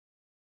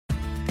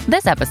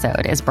This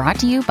episode is brought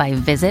to you by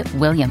Visit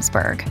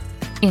Williamsburg.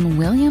 In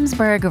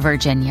Williamsburg,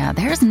 Virginia,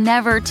 there's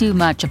never too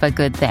much of a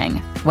good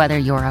thing. Whether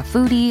you're a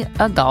foodie,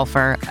 a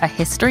golfer, a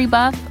history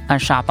buff, a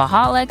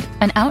shopaholic,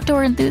 an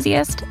outdoor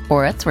enthusiast,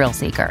 or a thrill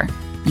seeker,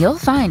 you'll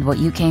find what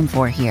you came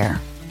for here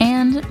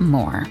and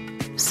more.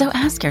 So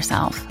ask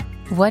yourself,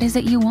 what is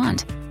it you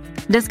want?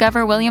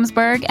 Discover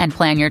Williamsburg and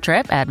plan your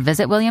trip at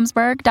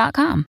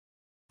visitwilliamsburg.com.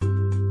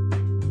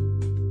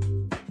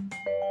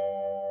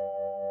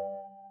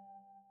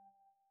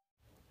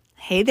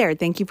 Hey there.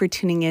 Thank you for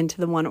tuning in to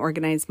the One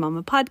Organized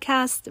Mama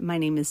podcast. My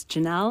name is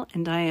Janelle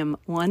and I am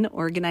One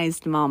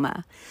Organized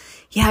Mama.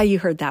 Yeah, you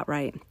heard that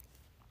right.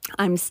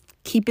 I'm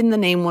keeping the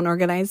name One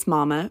Organized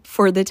Mama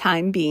for the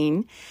time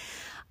being.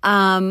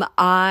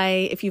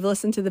 If you've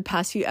listened to the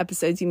past few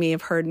episodes, you may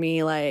have heard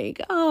me like,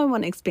 I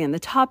want to expand the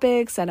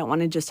topics. I don't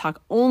want to just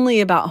talk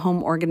only about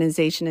home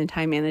organization and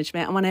time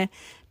management. I want to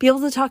be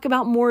able to talk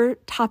about more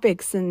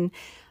topics. And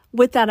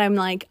with that, I'm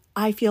like,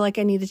 I feel like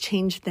I need to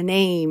change the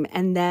name.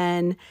 And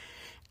then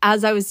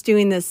as I was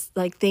doing this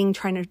thing,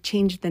 trying to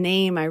change the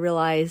name, I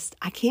realized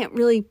I can't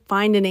really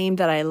find a name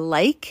that I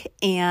like.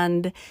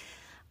 And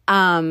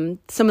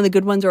some of the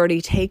good ones are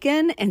already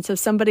taken. And so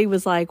somebody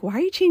was like, why are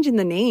you changing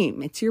the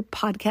name? It's your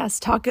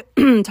podcast.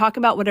 Talk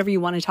about whatever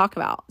you want to talk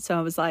about. So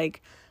I was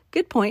like,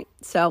 good point.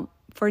 So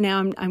for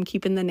now, I'm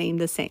keeping the name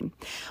the same.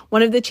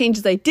 One of the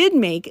changes I did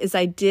make is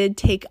I did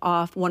take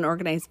off One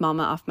Organized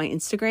Mama off my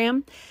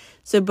Instagram.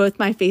 So both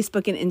my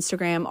Facebook and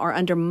Instagram are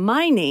under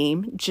my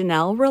name,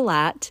 Janelle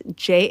Ralat,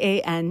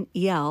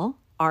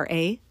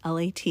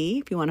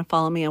 JANELRALAT, if you want to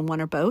follow me on one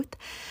or both.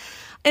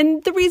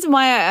 And the reason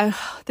why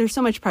there's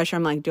so much pressure,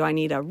 I'm like, do I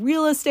need a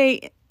real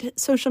estate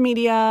social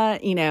media, a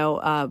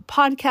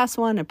podcast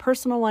one, a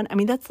personal one? I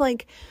mean, that's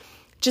like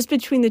just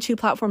between the two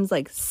platforms,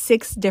 like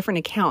 6 different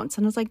accounts.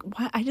 And I was like,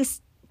 why?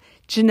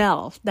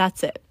 Janelle,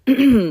 that's it.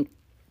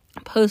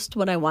 Post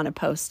what I want to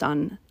post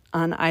on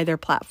either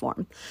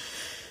platform.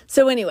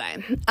 So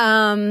anyway,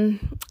 I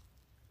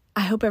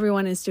hope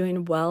everyone is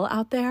doing well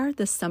out there.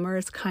 The summer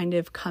is kind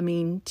of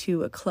coming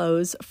to a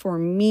close for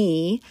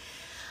me.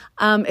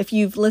 If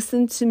you've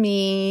listened to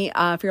me,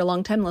 if you're a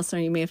longtime listener,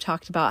 you may have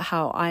talked about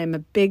how I am a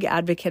big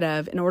advocate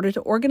of, in order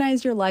to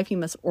organize your life, you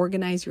must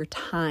organize your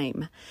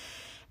time.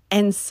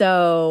 And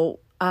so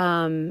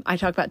I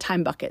talk about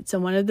time buckets.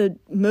 And one of the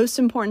most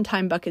important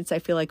time buckets I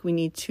feel like we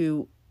need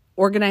to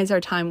organize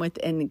our time with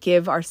and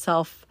give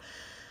ourselves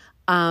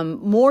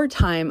more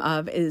time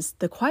of is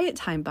the quiet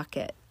time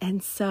bucket.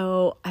 And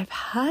so I've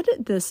had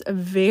this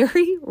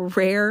very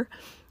rare,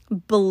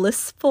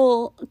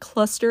 blissful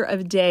cluster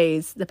of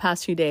days the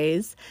past few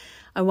days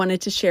I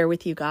wanted to share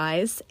with you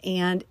guys.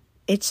 And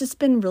it's just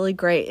been really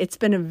great. It's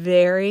been a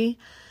very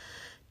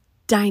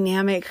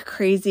dynamic,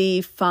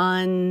 crazy,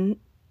 fun,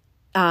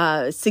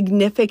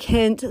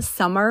 significant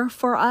summer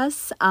for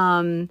us.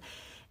 And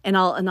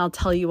I'll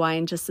tell you why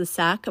in just a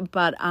sec.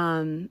 But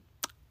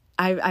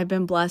I've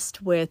been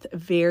blessed with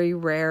very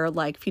rare,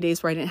 few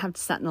days where I didn't have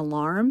to set an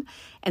alarm.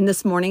 And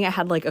this morning I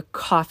had a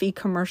coffee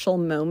commercial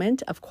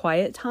moment of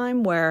quiet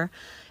time where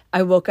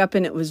I woke up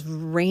and it was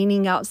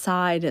raining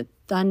outside and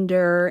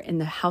thunder and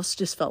the house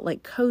just felt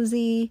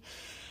cozy.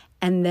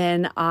 And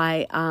then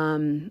I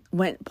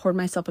poured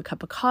myself a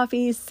cup of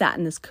coffee, sat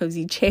in this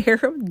cozy chair,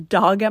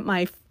 dog at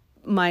my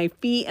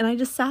feet, and I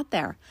just sat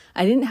there.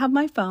 I didn't have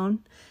my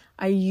phone.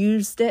 I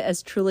used it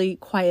as truly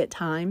quiet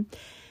time.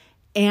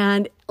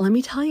 And let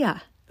me tell you,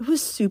 it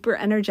was super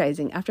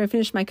energizing. After I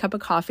finished my cup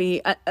of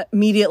coffee,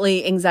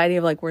 immediately anxiety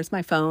of where's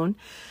my phone?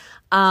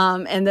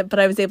 But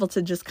I was able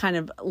to just kind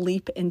of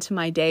leap into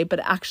my day, but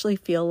actually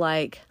feel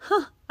I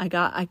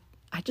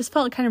just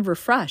felt kind of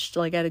refreshed,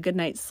 I had a good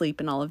night's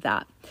sleep and all of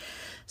that.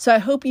 So I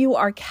hope you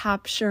are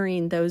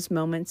capturing those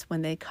moments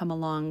when they come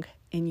along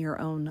in your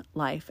own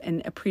life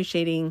and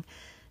appreciating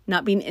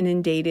not being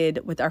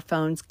inundated with our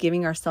phones,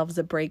 giving ourselves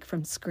a break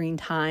from screen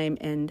time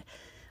and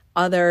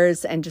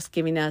others, and just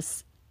giving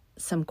us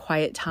some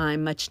quiet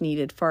time, much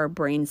needed for our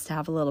brains to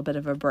have a little bit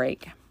of a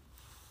break.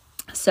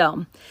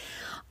 So,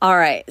 all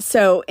right.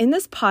 So in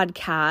this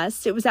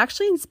podcast, it was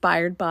actually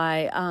inspired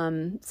by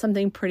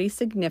something pretty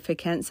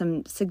significant,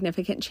 some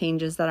significant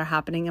changes that are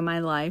happening in my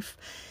life.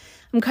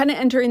 I'm kind of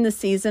entering the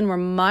season where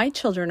my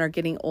children are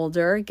getting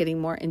older, getting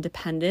more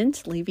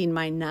independent, leaving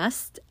my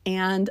nest,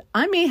 and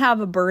I may have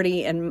a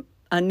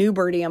new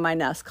birdie in my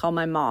nest called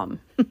my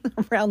mom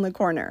around the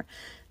corner.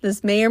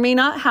 This may or may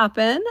not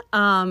happen.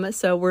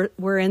 So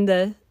we're in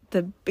the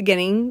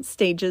beginning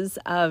stages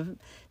of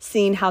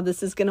seeing how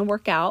this is going to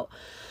work out.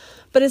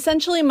 But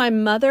essentially, my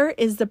mother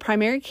is the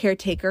primary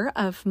caretaker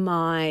of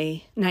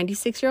my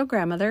 96-year-old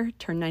grandmother,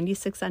 turned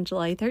 96 on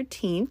July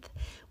 13th.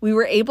 We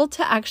were able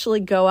to actually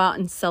go out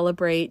and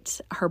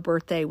celebrate her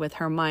birthday with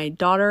her. My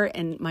daughter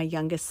and my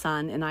youngest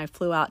son and I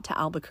flew out to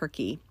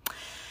Albuquerque.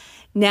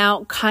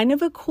 Now, kind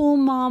of a cool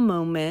mom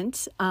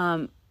moment.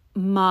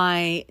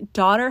 My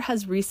daughter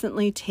has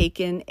recently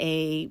taken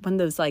one of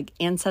those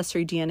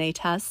Ancestry DNA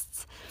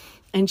tests.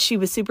 And she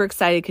was super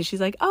excited because she's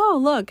like, oh,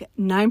 look,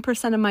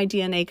 9% of my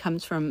DNA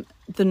comes from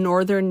the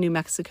northern New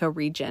Mexico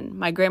region.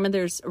 My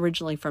grandmother's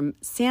originally from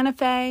Santa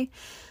Fe.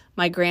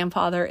 My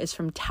grandfather is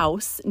from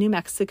Taos, New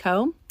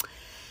Mexico.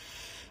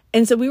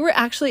 And so we were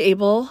actually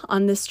able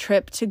on this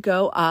trip to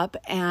go up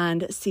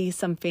and see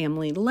some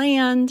family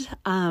land,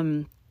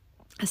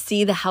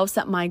 see the house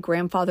that my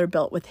grandfather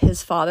built with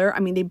his father. I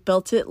mean, they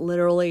built it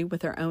literally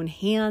with their own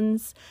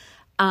hands.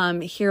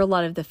 Hear a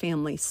lot of the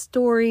family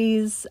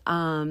stories.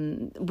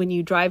 When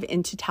you drive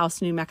into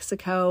Taos, New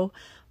Mexico,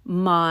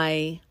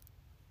 my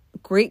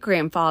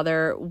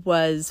great-grandfather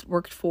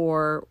worked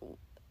for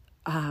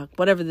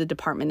whatever the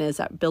department is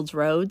that builds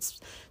roads.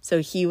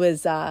 So he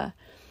was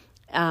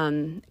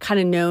kind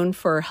of known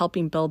for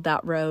helping build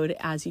that road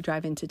as you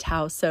drive into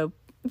Taos. So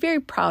very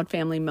proud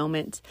family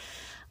moment.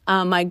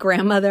 My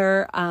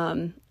grandmother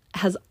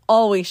has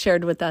always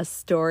shared with us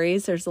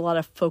stories. There's a lot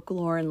of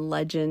folklore and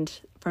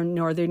legend from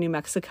northern New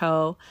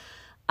Mexico.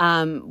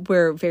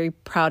 We're very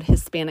proud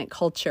Hispanic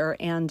culture.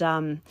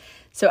 And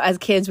so as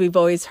kids, we've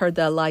always heard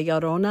the La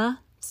Llorona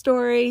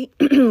story.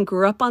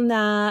 Grew up on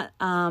that.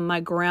 My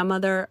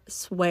grandmother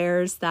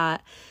swears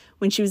that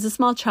when she was a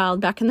small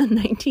child back in the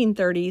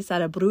 1930s,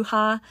 that a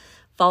bruja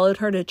followed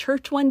her to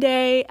church one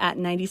day at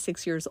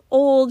 96 years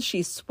old.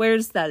 She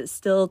swears that it's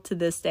still to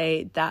this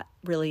day that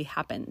really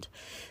happened.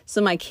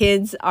 So my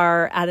kids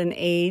are at an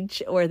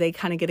age where they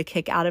kind of get a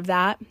kick out of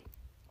that.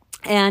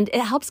 And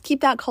it helps keep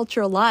that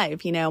culture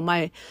alive. You know,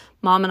 my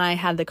mom and I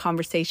had the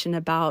conversation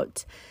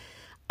about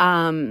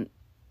the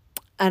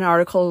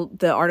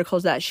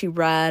articles that she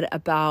read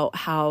about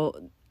how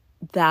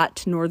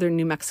that northern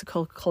New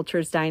Mexico culture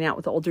is dying out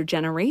with older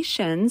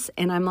generations.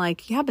 And I'm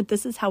like, yeah, but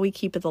this is how we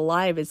keep it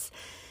alive, is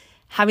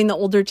having the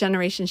older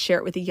generation share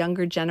it with the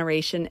younger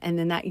generation. And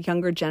then that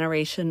younger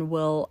generation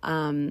will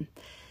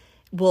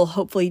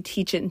hopefully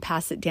teach it and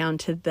pass it down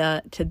to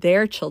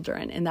their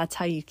children. And that's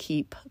how you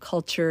keep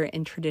culture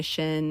and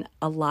tradition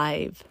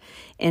alive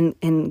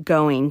and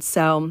going.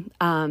 So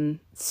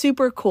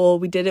super cool.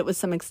 We did it with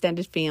some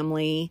extended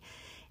family,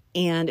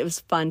 and it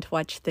was fun to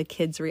watch the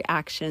kids'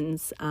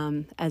 reactions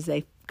as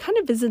they kind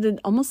of visited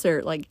almost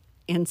their like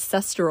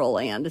ancestral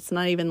land. It's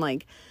not even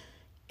like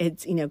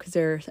it's, you know, because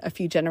they're a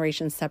few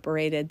generations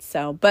separated.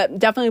 So, but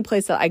definitely a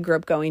place that I grew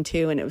up going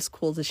to, and it was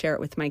cool to share it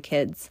with my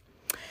kids.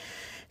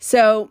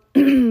 So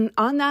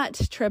on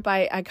that trip,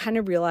 I kind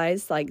of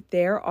realized like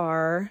there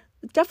are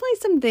definitely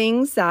some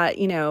things that,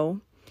 you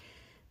know,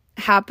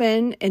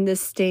 happen in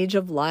this stage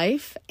of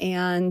life.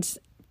 And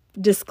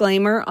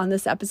disclaimer on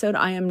this episode,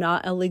 I am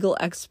not a legal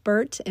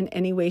expert in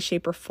any way,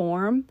 shape, or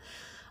form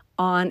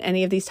on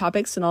any of these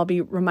topics. And I'll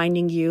be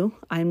reminding you,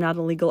 I'm not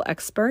a legal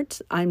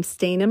expert. I'm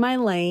staying in my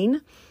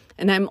lane,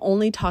 and I'm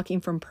only talking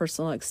from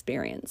personal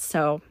experience.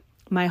 So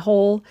my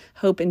whole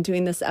hope in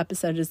doing this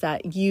episode is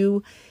that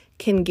you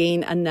can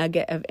gain a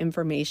nugget of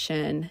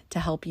information to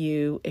help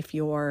you if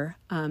you're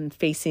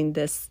facing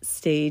this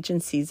stage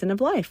and season of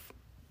life.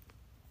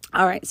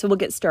 All right, so we'll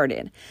get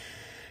started.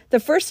 The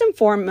first and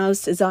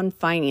foremost is on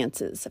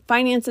finances.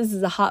 Finances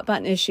is a hot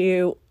button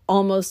issue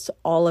almost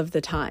all of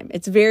the time.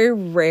 It's very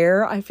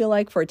rare, I feel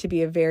like, for it to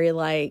be a very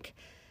like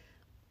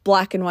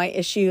black and white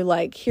issue.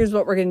 Like, here's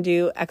what we're going to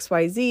do,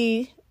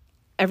 XYZ.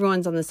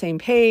 Everyone's on the same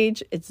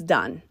page. It's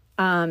done.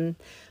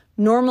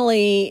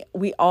 Normally,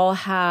 we all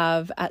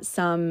have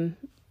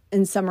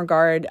in some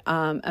regard,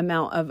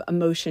 amount of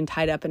emotion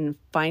tied up in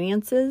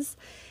finances.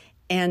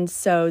 And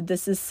so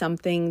this is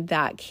something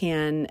that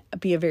can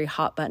be a very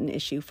hot button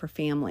issue for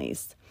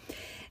families.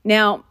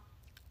 Now,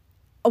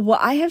 what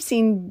I have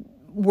seen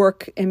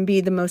work and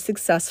be the most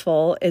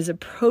successful is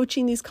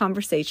approaching these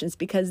conversations,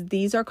 because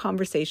these are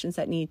conversations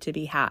that need to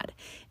be had,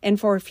 and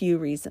for a few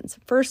reasons.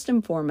 First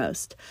and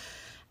foremost,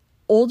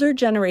 older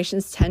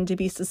generations tend to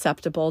be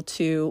susceptible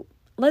to,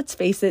 let's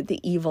face it, the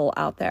evil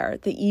out there,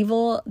 the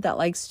evil that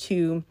likes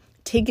to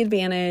take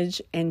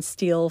advantage and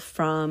steal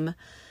from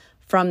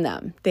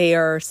them. They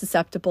are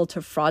susceptible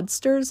to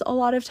fraudsters a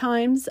lot of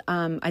times.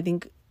 I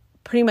think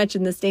pretty much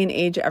in this day and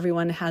age,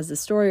 everyone has a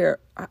story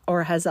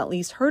or has at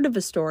least heard of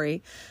a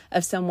story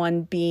of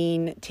someone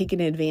being taken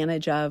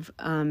advantage of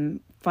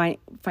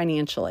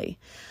financially.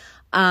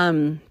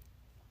 And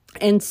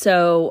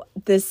so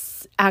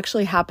this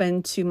actually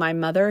happened to my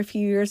mother a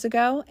few years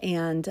ago,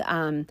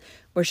 and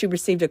where she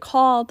received a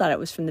call, thought it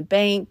was from the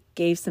bank,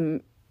 gave some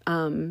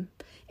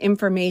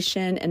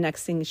information, and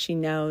next thing she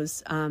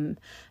knows, a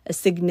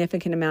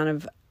significant amount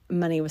of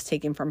money was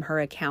taken from her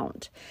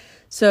account.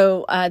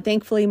 So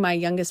thankfully, my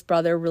youngest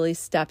brother really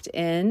stepped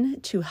in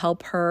to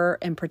help her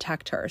and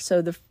protect her.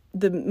 So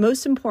the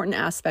most important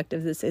aspect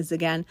of this is,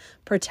 again,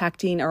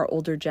 protecting our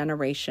older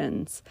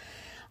generations.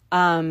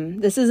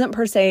 This isn't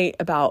per se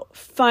about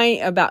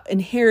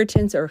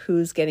inheritance or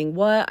who's getting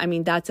what. I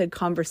mean, that's a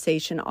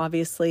conversation,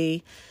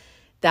 obviously,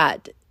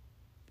 that,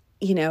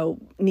 you know,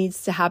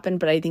 needs to happen,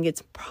 but I think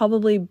it's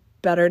probably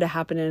better to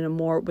happen in a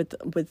more with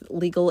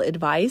legal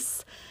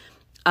advice,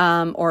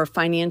 or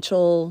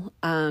financial,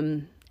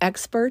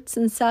 experts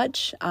and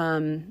such.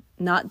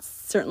 Not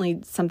certainly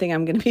something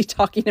I'm going to be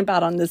talking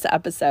about on this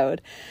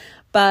episode,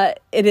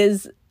 But it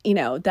is,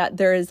 that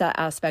there is that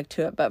aspect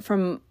to it. But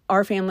from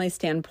our family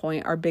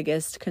standpoint, our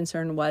biggest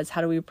concern was,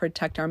 how do we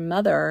protect our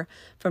mother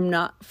from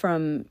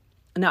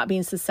not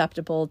being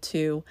susceptible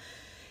to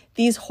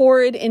these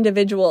horrid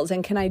individuals?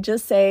 And can I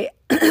just say,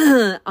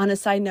 on a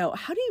side note,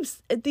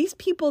 these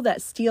people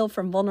that steal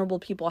from vulnerable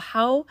people,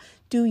 how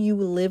do you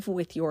live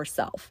with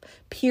yourself?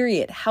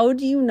 Period. How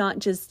do you not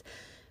just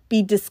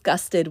be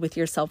disgusted with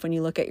yourself when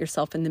you look at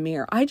yourself in the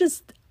mirror? I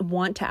just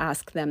want to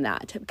ask them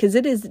that, because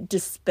it is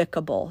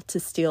despicable to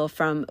steal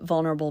from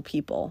vulnerable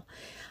people.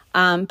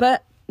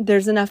 But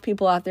there's enough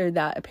people out there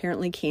that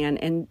apparently can,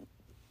 and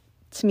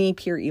to me,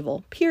 pure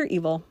evil.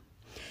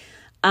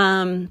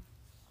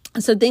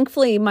 So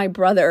thankfully, my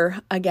brother,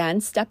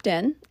 again, stepped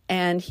in,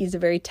 and he's a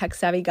very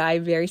tech-savvy guy,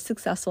 very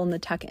successful in the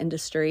tech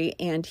industry,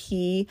 and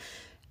he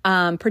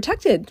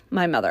protected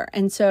my mother.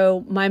 And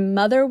so my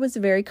mother was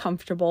very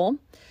comfortable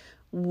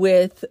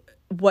with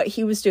what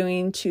he was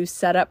doing to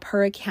set up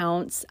her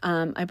accounts.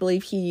 I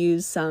believe he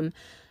used some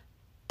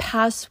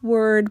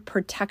password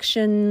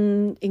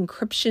protection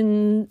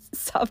encryption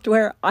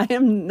software.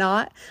 I'm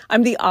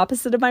the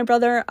opposite of my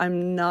brother.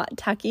 I'm not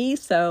techie,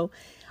 so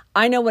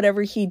I know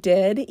whatever he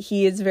did,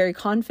 he is very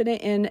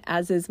confident in,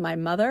 as is my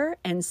mother.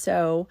 And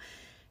so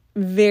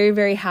very,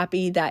 very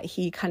happy that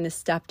he kind of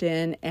stepped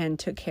in and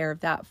took care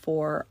of that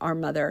for our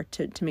mother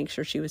to make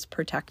sure she was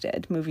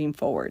protected moving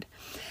forward.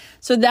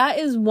 So that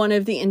is one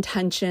of the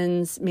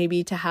intentions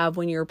maybe to have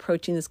when you're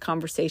approaching this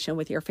conversation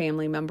with your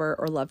family member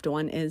or loved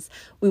one, is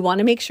we want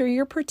to make sure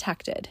you're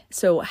protected.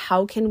 So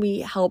how can we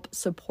help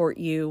support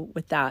you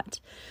with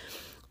that?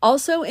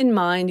 Also in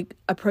mind,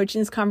 approaching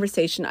this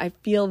conversation, I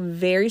feel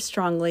very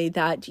strongly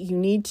that you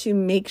need to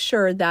make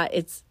sure that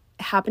it's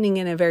happening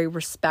in a very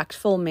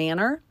respectful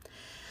manner.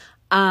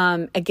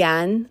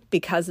 Again,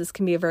 because this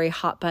can be a very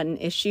hot button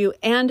issue,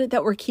 and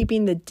that we're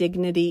keeping the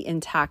dignity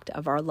intact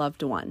of our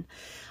loved one.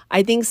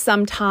 I think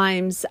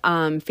sometimes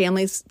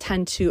families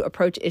tend to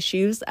approach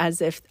issues as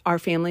if our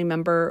family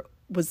member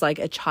was like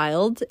a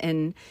child,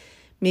 and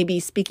maybe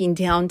speaking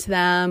down to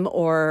them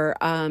or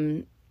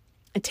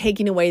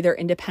taking away their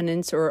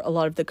independence or a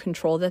lot of the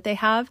control that they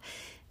have.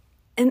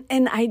 And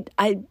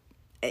I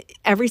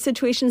every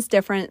situation is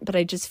different, but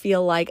I just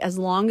feel like as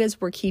long as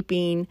we're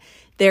keeping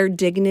their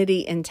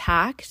dignity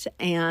intact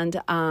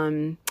and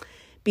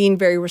being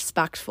very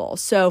respectful.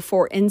 So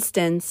for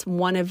instance,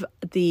 one of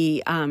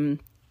the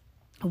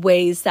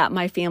ways that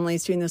my family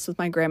is doing this with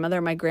my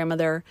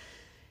grandmother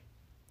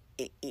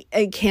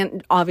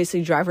can't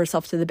obviously drive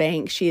herself to the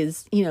bank. She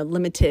is,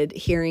 limited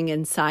hearing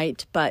and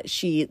sight, but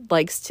she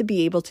likes to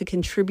be able to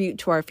contribute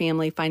to our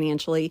family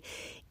financially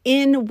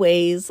in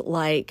ways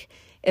like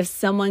if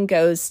someone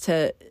goes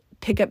to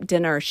pick up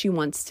dinner, she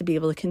wants to be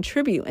able to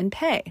contribute and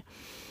pay.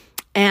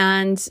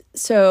 And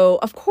so,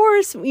 of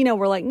course,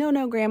 we're like,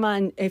 no, Grandma.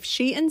 And if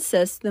she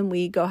insists, then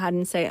we go ahead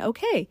and say,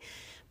 okay.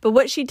 But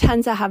what she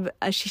tends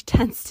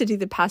to do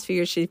the past few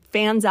years, she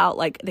fans out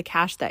like the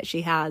cash that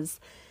she has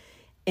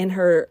in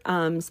her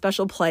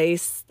special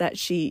place that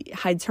she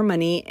hides her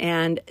money,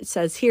 and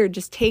says, here,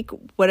 just take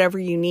whatever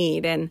you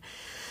need.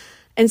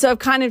 And so I've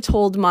kind of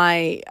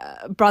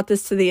brought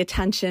this to the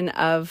attention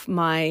of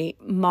my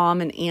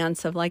mom and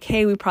aunts of like,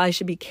 hey, we probably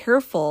should be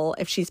careful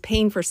if she's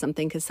paying for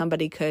something, because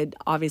somebody could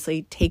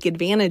obviously take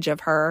advantage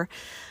of her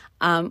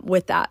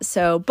with that.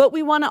 So, but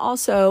we want to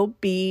also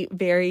be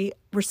very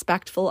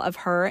respectful of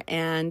her,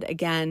 and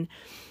again,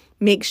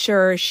 make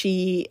sure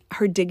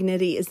her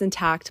dignity is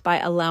intact by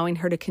allowing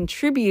her to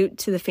contribute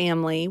to the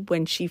family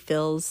when she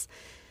feels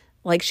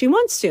like she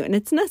wants to, and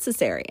it's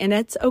necessary, and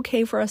it's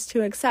okay for us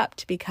to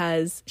accept,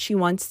 because she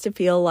wants to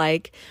feel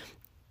like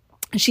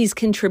she's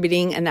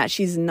contributing and that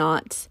she's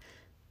not,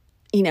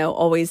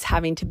 always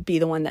having to be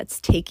the one that's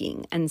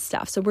taking and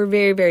stuff. So we're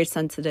very, very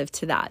sensitive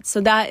to that.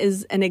 So that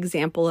is an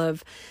example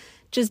of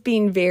just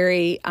being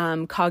very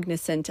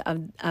cognizant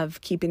of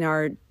keeping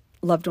our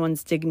loved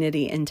one's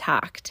dignity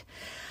intact.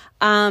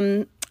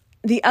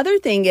 The other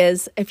thing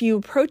is, if you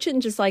approach it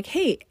and just like,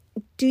 hey,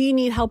 do you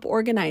need help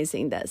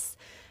organizing this?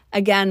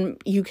 Again,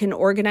 you can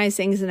organize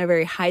things in a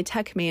very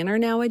high-tech manner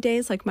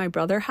nowadays, like my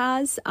brother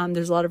has.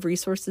 There's a lot of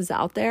resources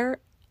out there.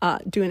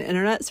 Do an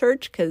internet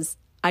search, because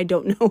I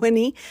don't know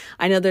any.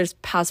 I know there's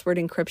password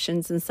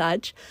encryptions and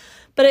such.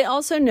 But I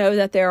also know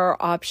that there are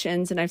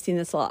options, and I've seen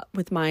this a lot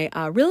with my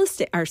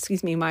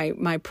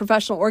my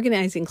professional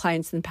organizing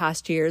clients in the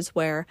past years,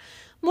 where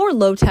more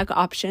low-tech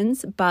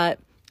options, but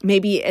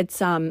maybe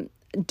it's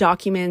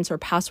documents or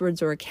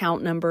passwords or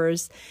account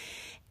numbers.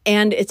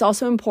 And it's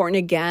also important,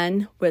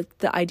 again, with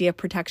the idea of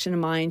protection in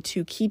mind,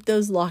 to keep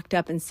those locked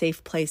up in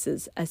safe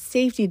places. A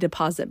safety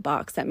deposit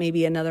box that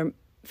maybe another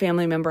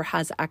family member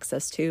has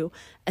access to,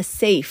 a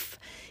safe.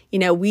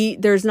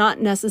 There's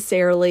not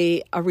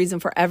necessarily a reason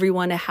for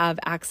everyone to have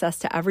access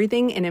to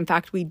everything. And in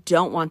fact, we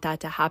don't want that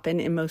to happen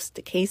in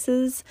most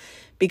cases,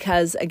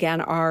 because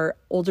again, our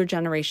older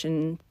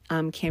generation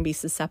can be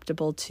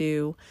susceptible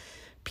to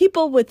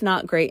people with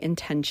not great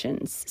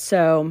intentions.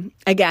 So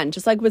again,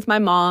 just like with my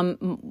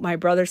mom, my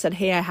brother said,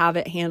 hey, I have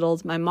it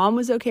handled. My mom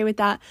was okay with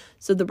that.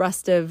 So the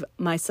rest of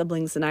my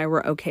siblings and I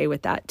were okay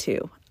with that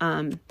too.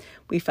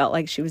 We felt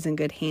like she was in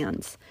good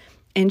hands,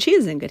 and she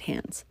is in good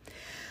hands.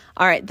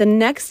 All right, the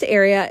next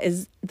area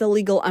is the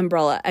legal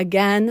umbrella.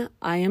 Again,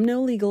 I am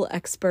no legal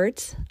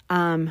expert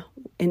in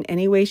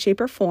any way,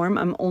 shape, or form.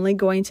 I'm only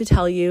going to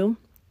tell you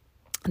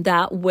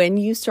that when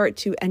you start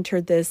to enter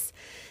this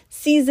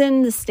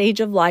season, the stage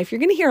of life, you're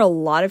going to hear a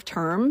lot of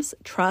terms: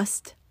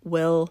 trust,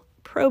 will,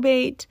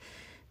 probate,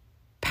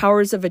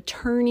 powers of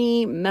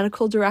attorney,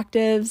 medical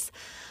directives.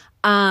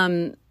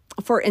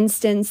 For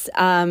instance,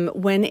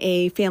 when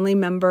a family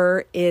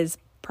member is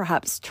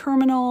perhaps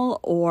terminal,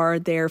 or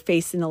they're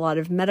facing a lot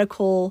of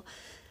medical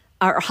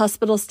or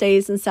hospital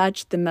stays and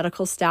such, the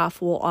medical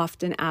staff will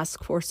often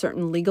ask for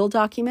certain legal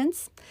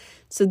documents.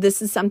 So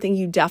this is something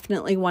you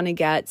definitely want to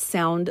get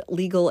sound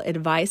legal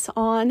advice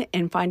on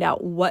and find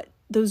out what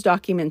those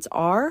documents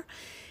are,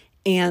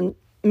 and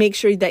make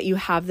sure that you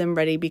have them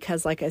ready,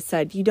 because like I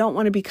said, you don't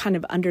want to be kind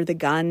of under the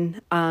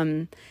gun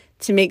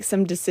to make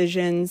some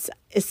decisions,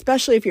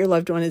 especially if your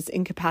loved one is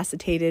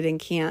incapacitated and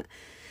can't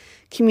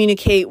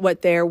communicate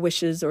what their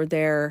wishes or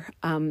their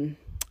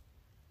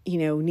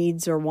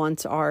needs or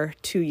wants are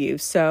to you.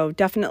 So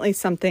definitely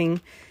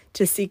something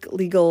to seek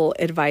legal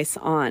advice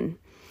on.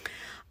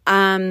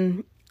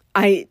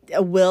 A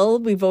will,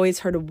 we've always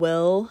heard of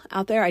will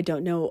out there. I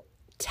don't know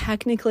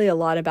technically a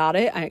lot about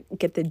it. I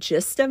get the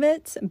gist of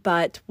it,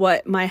 but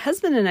what my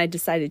husband and I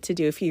decided to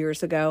do a few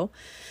years ago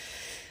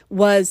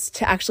was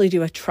to actually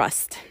do a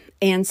trust.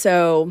 And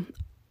so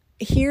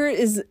here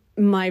is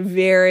my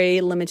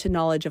very limited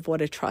knowledge of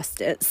what a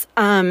trust is.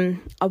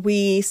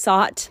 We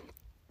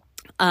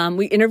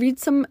interviewed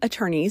some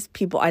attorneys,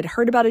 people I'd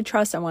heard about a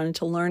trust. I wanted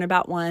to learn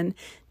about one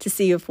to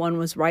see if one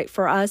was right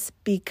for us,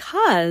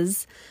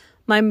 because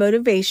my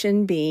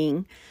motivation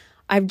being,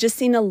 I've just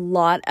seen a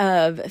lot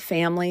of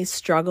families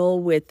struggle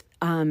with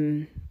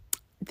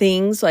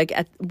things like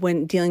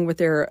when dealing with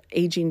their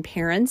aging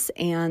parents.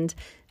 And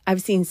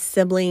I've seen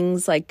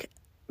siblings like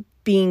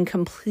being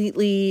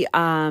completely,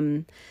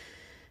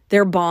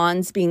 their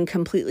bonds being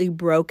completely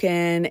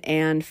broken,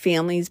 and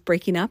families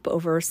breaking up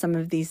over some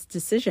of these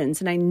decisions.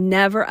 And I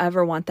never,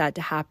 ever want that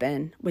to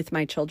happen with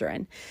my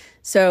children.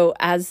 So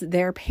as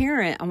their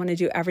parent, I want to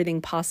do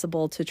everything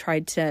possible to try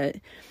to,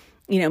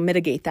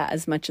 mitigate that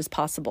as much as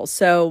possible.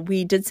 So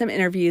we did some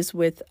interviews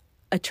with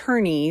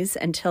attorneys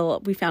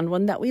until we found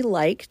one that we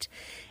liked.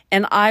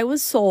 And I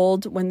was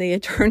sold when the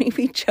attorney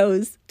we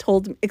chose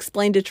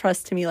explained a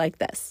trust to me like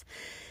this.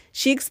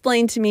 She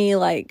explained to me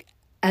like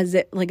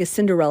a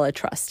Cinderella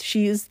trust.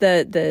 She used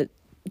the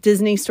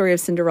Disney story of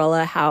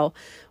Cinderella, how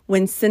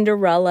when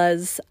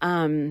Cinderella's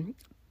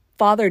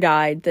father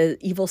died, the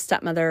evil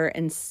stepmother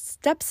and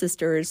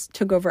stepsisters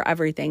took over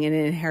everything and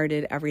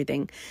inherited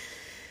everything,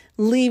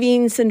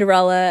 leaving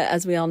Cinderella,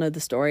 as we all know the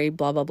story,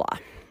 blah, blah, blah.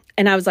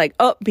 And I was like,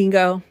 oh,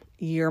 bingo,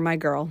 you're my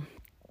girl.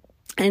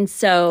 And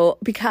so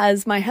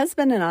because my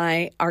husband and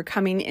I are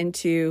coming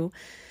into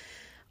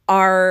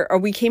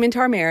we came into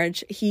our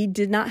marriage, he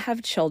did not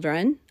have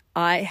children.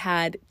 I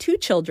had 2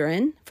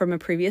 children from a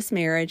previous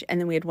marriage, and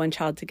then we had 1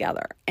 child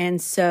together.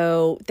 And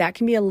so that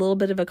can be a little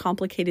bit of a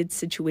complicated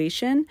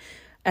situation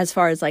as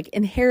far as like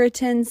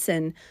inheritance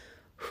and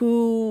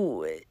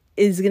who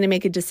is going to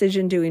make a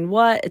decision doing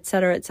what, et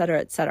cetera, et cetera,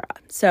 et cetera.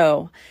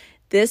 So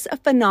this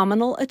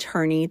phenomenal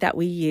attorney that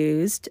we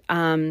used,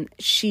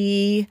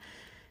 she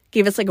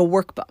gave us like a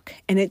workbook,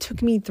 and it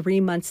took me 3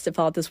 months to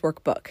fill out this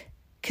workbook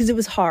because it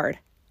was hard.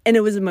 And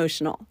it was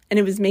emotional, and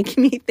it was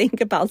making me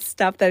think about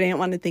stuff that I didn't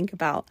want to think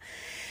about.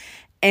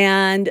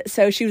 And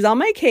so she was on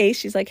my case.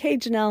 She's like, hey,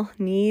 Janelle,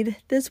 need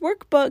this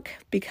workbook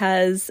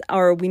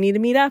or we need to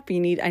meet up. I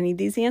need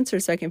these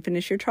answers so I can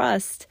finish your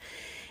trust.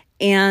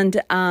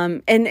 And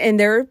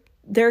they're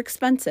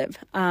expensive.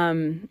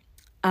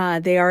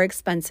 They are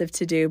expensive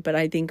to do, but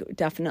I think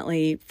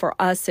definitely for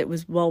us, it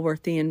was well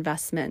worth the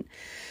investment.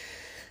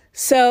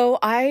 So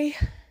I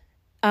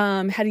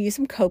had to use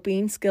some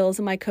coping skills,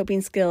 and my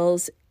coping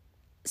skills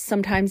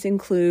sometimes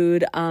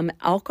include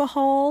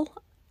alcohol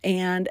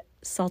and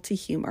salty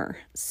humor.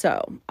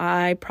 So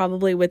I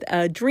probably, with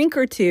a drink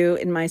or 2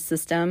 in my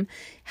system,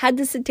 had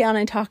to sit down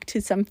and talk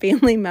to some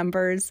family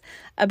members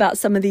about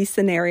some of these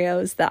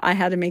scenarios that I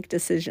had to make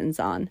decisions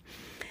on.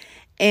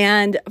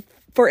 And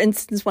for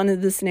instance, one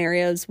of the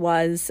scenarios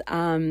was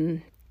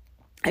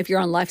if you're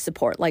on life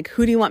support, like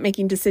who do you want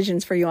making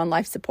decisions for you on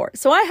life support?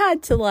 So I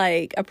had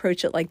to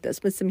approach it like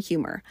this with some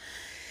humor.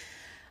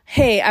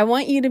 Hey, I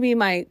want you to be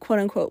my quote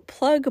unquote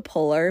plug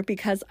puller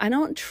because I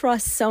don't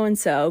trust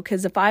so-and-so,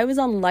 because if I was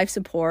on life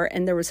support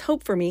and there was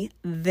hope for me,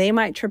 they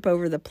might trip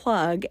over the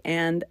plug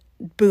and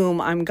boom,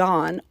 I'm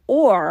gone.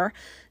 Or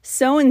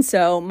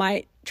so-and-so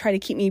might try to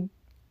keep me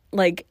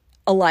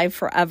alive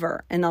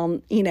forever, and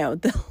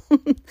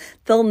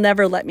they'll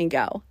never let me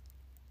go.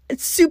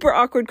 It's super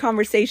awkward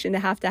conversation to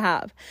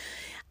have.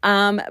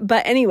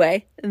 But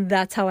anyway,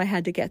 that's how I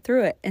had to get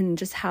through it and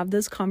just have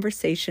those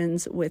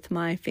conversations with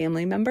my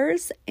family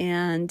members.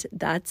 And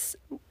that's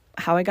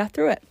how I got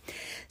through it.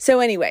 So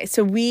anyway,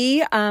 so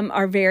we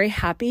are very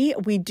happy.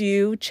 We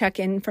do check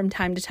in from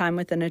time to time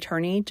with an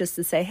attorney just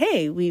to say,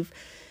 hey, we've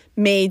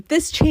made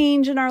this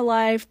change in our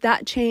life.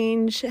 That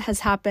change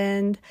has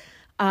happened.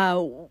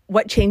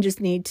 What changes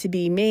need to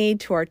be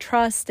made to our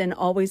trust, and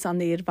always on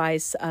the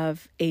advice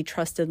of a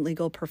trusted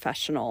legal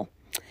professional.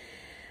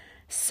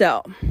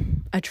 So,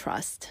 a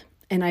trust.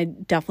 And I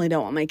definitely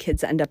don't want my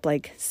kids to end up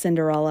like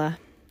Cinderella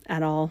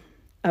at all.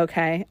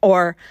 Okay.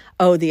 Or,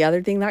 the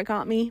other thing that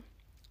got me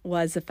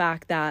was the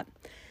fact that,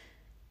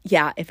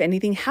 if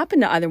anything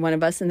happened to either one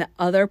of us and the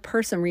other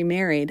person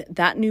remarried,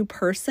 that new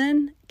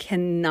person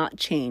cannot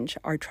change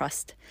our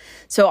trust.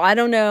 So I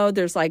don't know.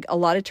 There's like a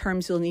lot of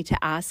terms you'll need to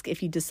ask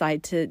if you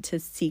decide to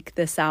seek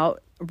this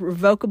out.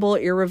 Revocable,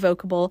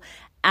 irrevocable.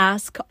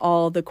 Ask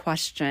all the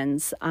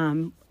questions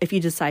if you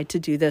decide to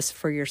do this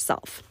for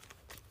yourself.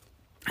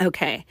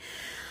 Okay.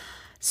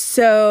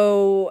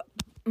 So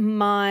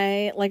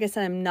like I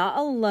said, I'm not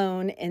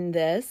alone in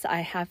this.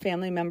 I have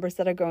family members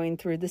that are going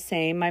through the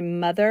same. My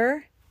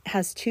mother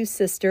has 2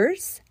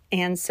 sisters,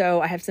 and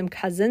so I have some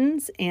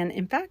cousins. And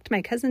in fact,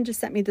 my cousin just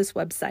sent me this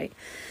website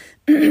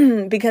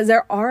because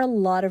there are a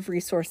lot of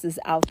resources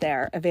out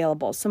there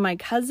available. So my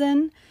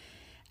cousin,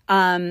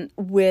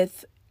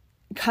 with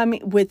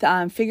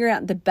figuring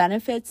out the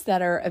benefits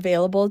that are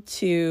available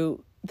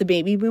to the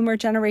baby boomer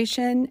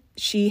generation,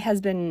 she has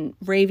been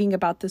raving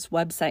about this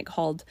website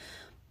called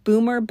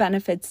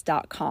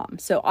boomerbenefits.com.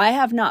 So I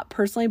have not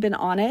personally been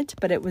on it,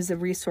 but it was a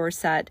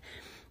resource that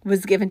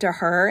was given to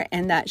her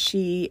and that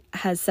she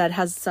has said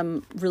has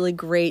some really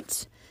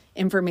great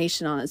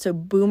information on it. So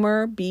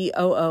Boomer,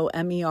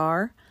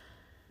 BOOMER,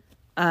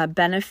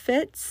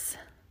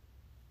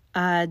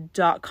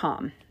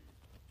 benefits.com.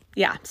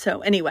 Yeah. So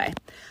anyway,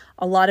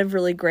 a lot of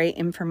really great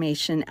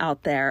information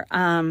out there.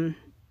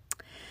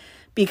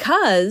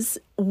 Because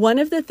one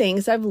of the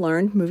things I've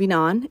learned moving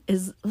on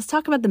is, let's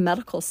talk about the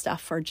medical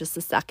stuff for just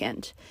a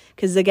second.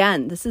 Because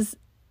again, this is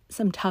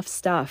some tough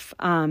stuff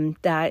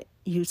that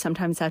you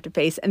sometimes have to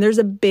face. And there's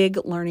a big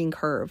learning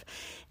curve.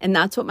 And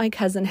that's what my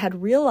cousin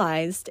had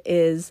realized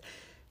is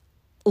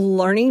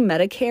learning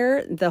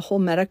Medicare, the whole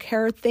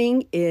Medicare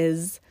thing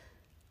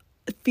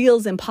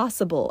feels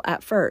impossible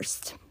at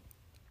first.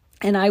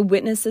 And I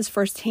witnessed this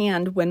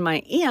firsthand when my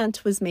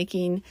aunt was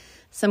making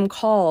some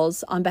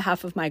calls on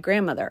behalf of my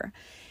grandmother.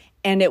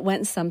 And it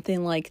went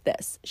something like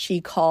this. She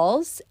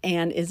calls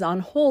and is on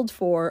hold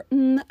for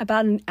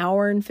about an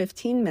hour and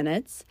 15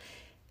 minutes.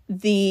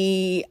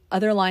 The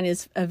other line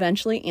is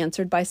eventually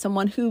answered by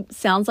someone who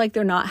sounds like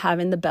they're not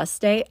having the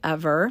best day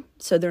ever.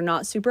 So they're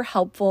not super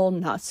helpful,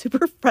 not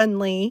super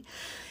friendly.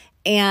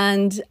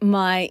 And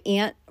my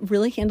aunt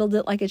really handled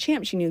it like a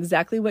champ. She knew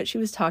exactly what she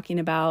was talking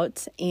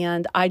about.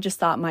 And I just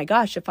thought, my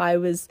gosh, if I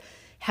was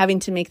having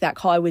to make that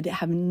call, I would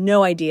have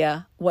no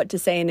idea what to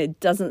say. And it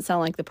doesn't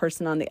sound like the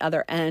person on the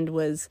other end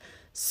was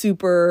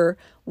super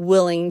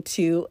willing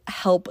to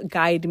help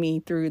guide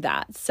me through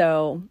that.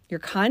 So you're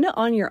kind of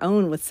on your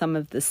own with some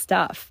of this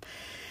stuff.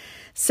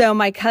 So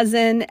my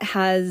cousin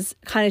has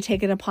kind of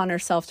taken upon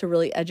herself to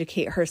really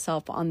educate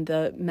herself on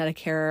the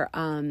Medicare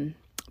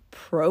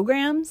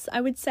programs,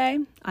 I would say.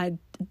 I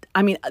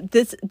mean,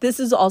 this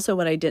is also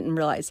what I didn't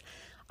realize.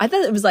 I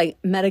thought it was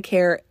like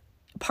Medicare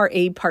Part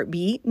A, Part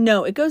B.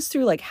 No, it goes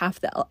through like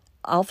half the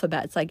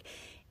alphabet. It's like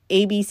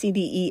A, B, C, D,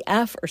 E,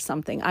 F or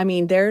something. I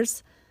mean,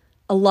 there's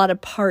a lot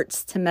of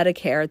parts to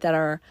Medicare that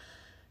are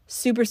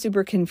super,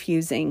 super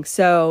confusing.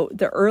 So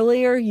the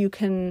earlier you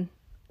can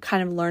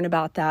kind of learn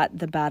about that,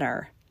 the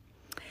better.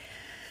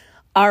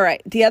 All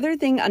right. The other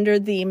thing under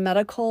the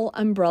medical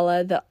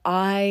umbrella that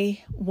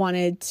I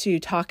wanted to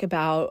talk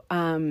about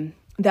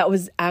that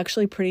was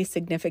actually pretty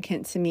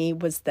significant to me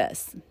was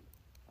this.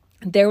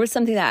 There was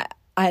something that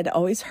I had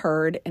always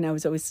heard and I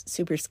was always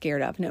super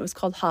scared of, and it was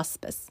called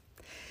hospice.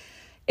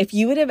 If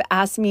you would have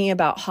asked me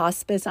about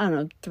hospice, I don't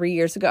know, 3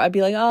 years ago, I'd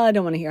be like, I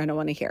don't want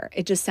to hear.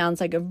 It just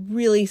sounds like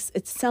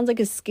it sounds like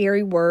a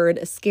scary word,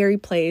 a scary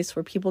place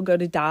where people go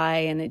to die,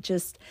 and it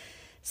just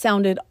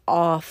sounded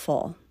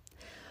awful.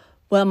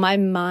 Well, my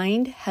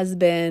mind has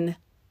been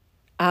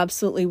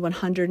absolutely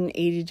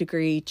 180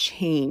 degree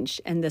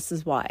changed, and this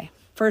is why.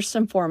 First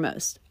and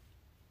foremost,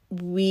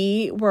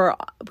 we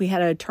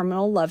had a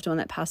terminal loved one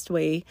that passed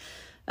away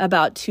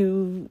about a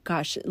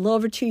little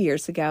over 2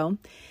 years ago,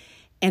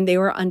 and they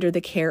were under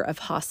the care of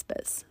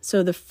hospice.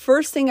 So the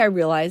first thing I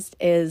realized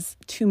is,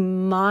 to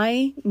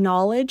my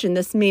knowledge, and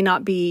this may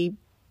not be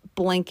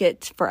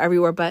blanket for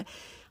everywhere, but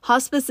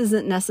hospice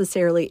isn't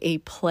necessarily a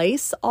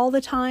place all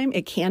the time.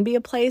 It can be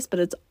a place, but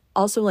it's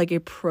also like a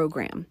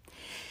program.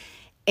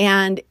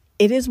 And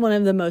it is one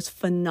of the most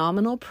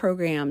phenomenal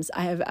programs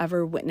I have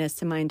ever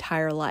witnessed in my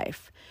entire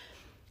life.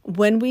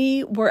 When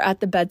we were at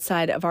the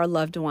bedside of our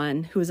loved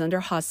one who was under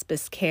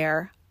hospice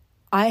care,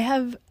 I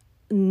have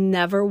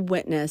never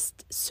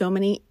witnessed so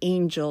many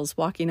angels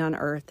walking on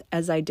earth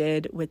as I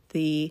did with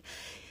the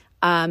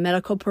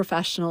medical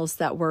professionals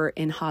that were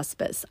in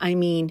hospice. I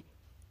mean,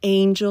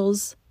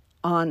 angels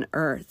on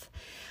earth.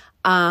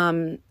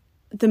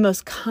 The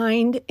most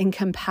kind and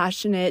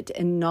compassionate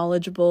and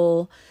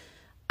knowledgeable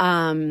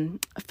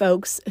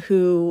folks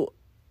who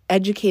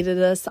educated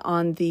us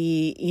on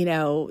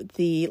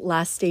the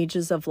last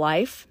stages of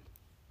life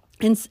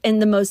in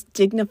the most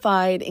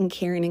dignified and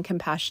caring and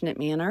compassionate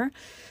manner,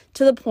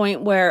 to the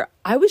point where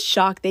I was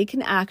shocked. They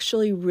can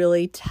actually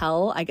really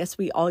tell. I guess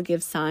we all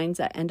give signs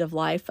at end of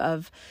life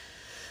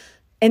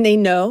and they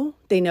know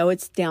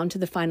it's down to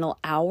the final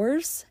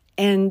hours.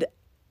 And,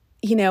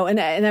 and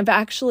I've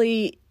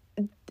actually,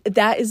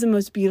 that is the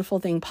most beautiful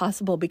thing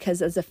possible,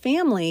 because as a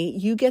family,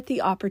 you get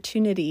the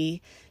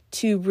opportunity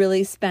to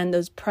really spend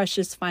those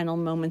precious final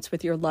moments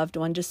with your loved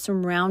one, just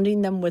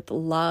surrounding them with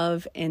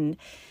love and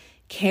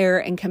care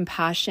and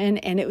compassion.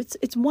 And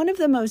it's one of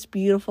the most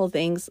beautiful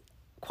things,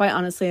 quite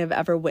honestly, I've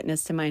ever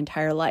witnessed in my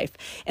entire life.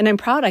 And I'm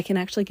proud I can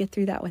actually get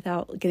through that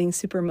without getting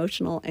super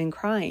emotional and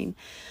crying.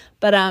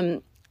 But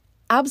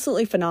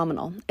absolutely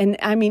phenomenal. And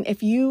I mean,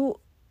 if you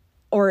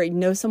or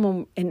know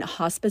someone in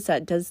hospice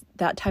that does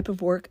that type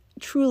of work,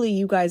 truly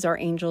you guys are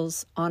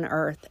angels on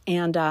earth.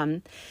 And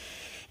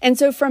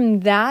so from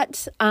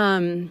that,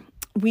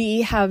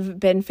 we have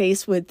been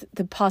faced with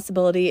the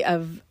possibility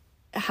of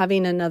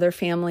having another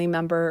family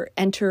member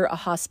enter a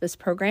hospice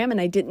program, and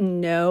I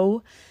didn't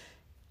know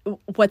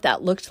what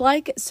that looked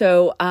like.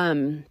 So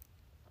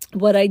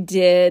what I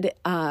did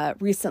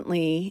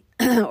recently,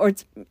 or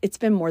it's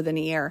been more than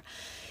a year,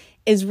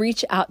 is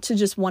reach out to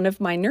just one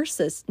of my nurse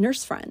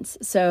friends.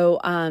 So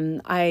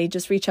I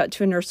just reached out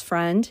to a nurse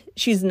friend.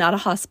 She's not a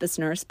hospice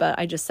nurse, but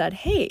I just said,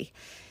 hey,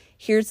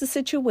 here's the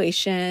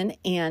situation,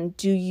 and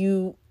do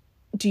you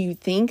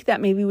think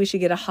that maybe we should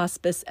get a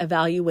hospice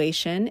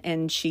evaluation?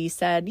 And she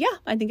said, yeah,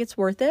 I think it's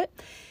worth it.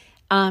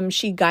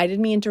 She guided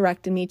me and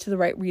directed me to the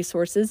right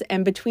resources.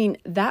 And between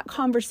that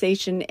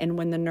conversation and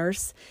when the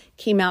nurse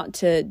came out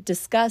to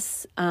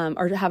discuss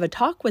or to have a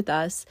talk with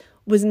us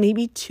was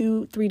maybe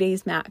 2-3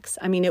 days max.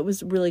 I mean, it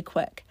was really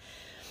quick.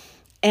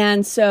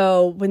 And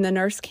so when the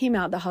nurse came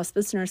out, the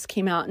hospice nurse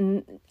came out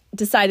and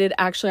decided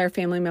actually our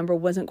family member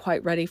wasn't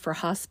quite ready for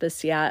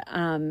hospice yet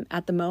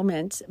at the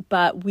moment,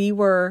 but we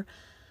were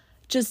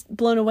just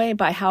blown away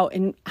by how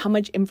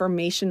much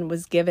information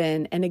was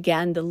given. And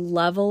again, the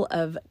level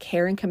of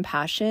care and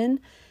compassion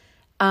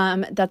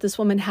that this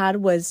woman had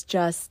was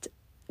just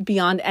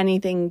beyond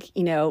anything,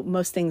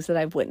 most things that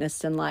I've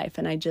witnessed in life.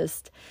 And I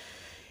just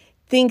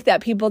think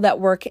that people that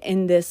work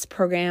in this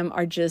program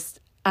are just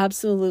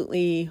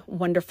absolutely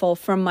wonderful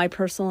from my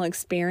personal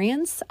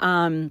experience.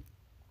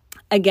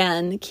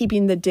 Again,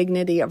 keeping the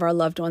dignity of our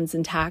loved ones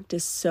intact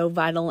is so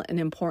vital and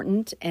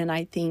important. And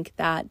I think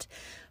that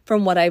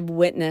from what I've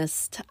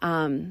witnessed,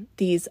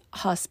 these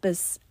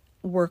hospice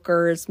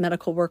workers,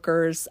 medical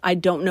workers, I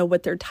don't know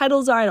what their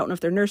titles are. I don't know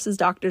if they're nurses,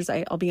 doctors.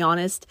 I'll be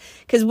honest.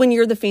 Because when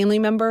you're the family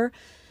member,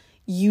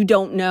 you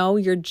don't know.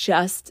 You're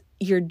just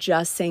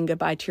saying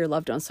goodbye to your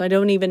loved ones. So I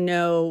don't even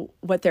know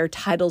what their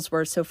titles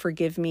were. So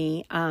forgive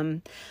me.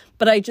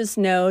 But I just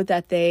know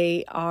that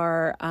they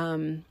are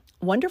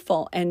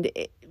wonderful and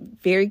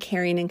very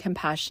caring and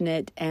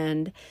compassionate,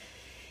 and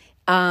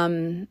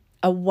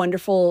a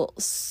wonderful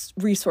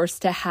resource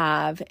to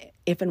have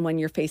if and when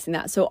you're facing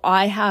that. So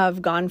I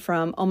have gone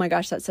from, oh my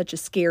gosh, that's such a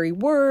scary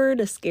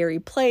word, a scary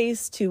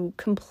place, to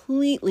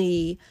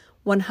completely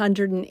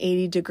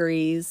 180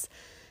 degrees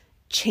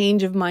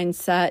change of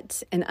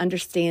mindset and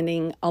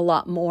understanding a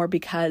lot more,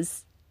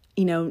 because,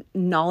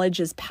 knowledge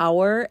is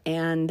power.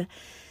 And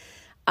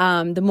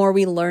the more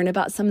we learn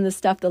about some of the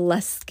stuff, the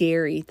less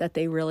scary that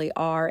they really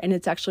are. And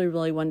it's actually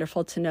really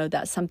wonderful to know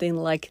that something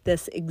like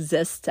this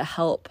exists to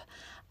help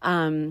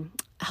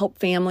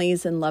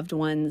families and loved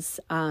ones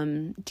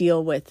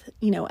deal with,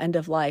 end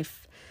of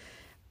life.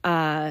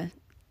 And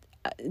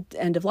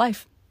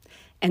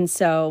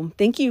so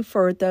thank you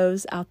for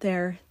those out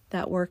there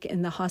that work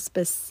in the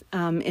hospice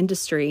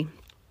industry.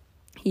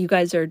 You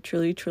guys are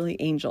truly, truly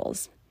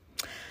angels.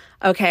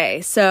 Okay,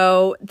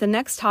 so the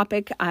next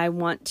topic I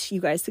want you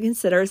guys to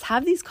consider is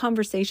have these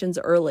conversations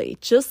early.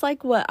 Just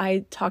like what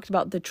I talked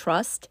about, the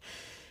trust.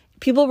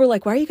 People were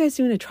like, why are you guys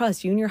doing a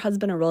trust? You and your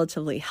husband are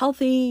relatively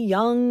healthy,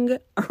 young,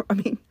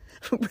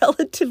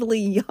 relatively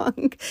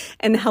young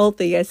and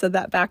healthy. I said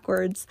that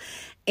backwards.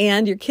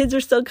 And your kids are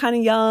still kind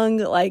of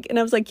young. And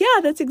I was like, yeah,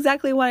 that's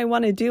exactly why I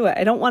want to do it.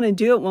 I don't want to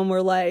do it when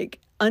we're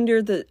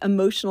under the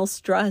emotional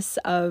stress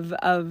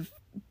of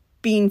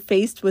being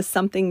faced with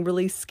something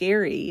really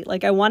scary.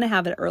 I want to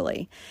have it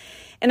early.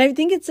 And I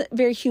think it's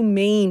very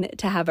humane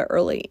to have it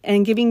early.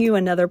 And giving you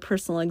another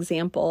personal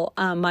example,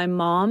 my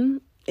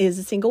mom is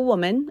a single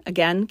woman,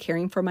 again,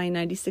 caring for my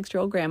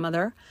 96-year-old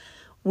grandmother.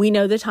 We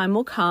know the time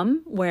will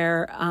come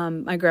where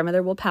my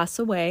grandmother will pass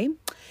away.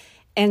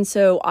 And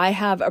so I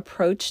have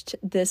approached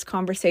this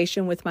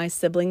conversation with my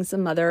siblings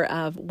and mother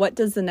of what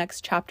does the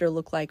next chapter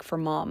look like for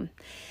mom?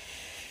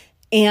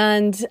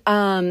 And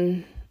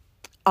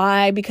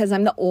because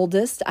I'm the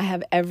oldest, I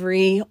have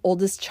every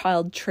oldest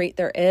child trait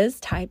there is: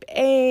 type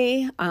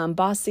A,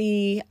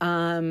 bossy,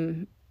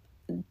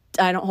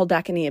 I don't hold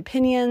back any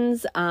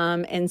opinions.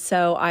 And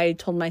so I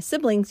told my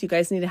siblings, you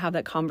guys need to have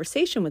that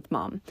conversation with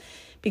mom.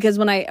 Because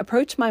when I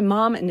approached my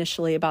mom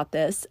initially about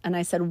this, and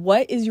I said,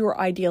 what is your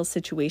ideal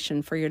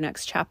situation for your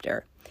next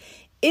chapter?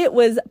 It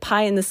was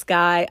pie in the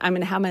sky. I'm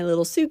going to have my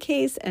little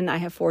suitcase and I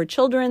have 4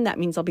 children. That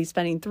means I'll be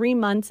spending 3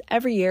 months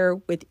every year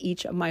with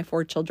each of my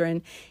 4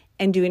 children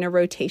and doing a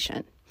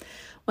rotation.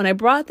 When I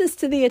brought this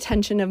to the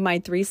attention of my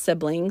 3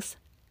 siblings,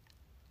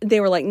 they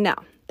were like, no,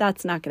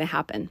 that's not going to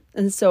happen.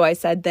 And so I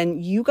said,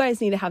 then you guys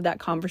need to have that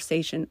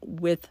conversation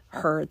with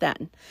her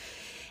then.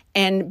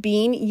 And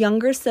being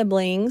younger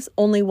siblings,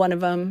 only one of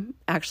them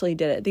actually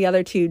did it. The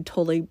other 2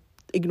 totally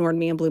ignored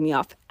me and blew me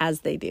off,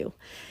 as they do.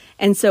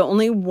 And so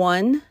only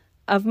one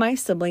of my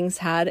siblings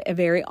had a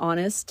very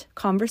honest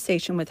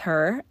conversation with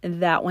her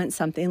that went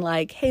something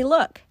like, hey,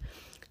 look,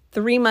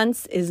 3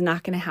 months is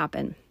not going to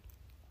happen.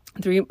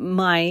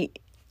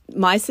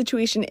 My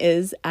situation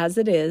is as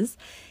it is,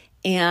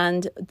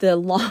 and the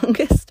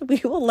longest we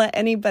will let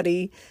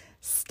anybody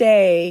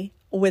stay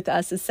with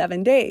us is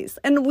 7 days.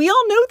 And we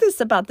all know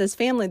this about this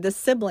family, this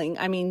sibling.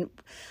 I mean,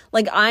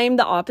 like, I'm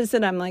the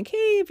opposite. I'm like,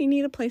 hey, if you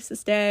need a place to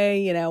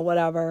stay,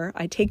 whatever.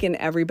 I take in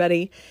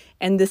everybody,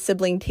 and this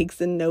sibling takes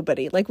in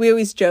nobody. Like, we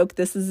always joke,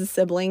 this is a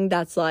sibling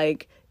that's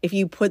like, if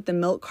you put the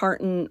milk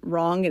carton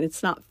wrong and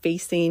it's not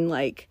facing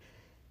like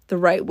the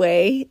right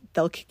way,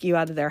 they'll kick you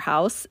out of their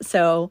house.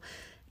 So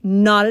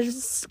not a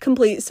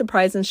complete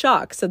surprise and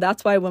shock. So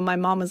that's why when my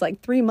mom was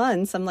like 3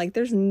 months, I'm like,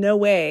 there's no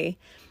way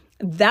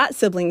that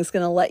sibling is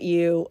going to let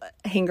you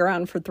hang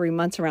around for 3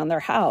 months around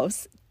their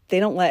house. They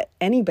don't let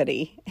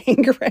anybody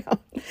hang around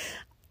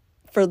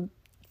for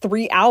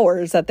 3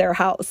 hours at their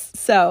house.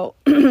 So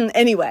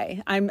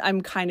anyway,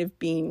 I'm kind of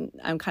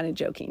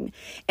joking.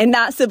 And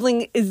that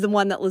sibling is the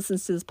one that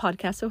listens to this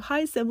podcast. So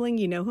hi, sibling,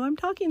 you know who I'm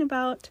talking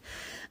about.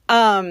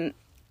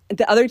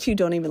 The other 2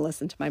 don't even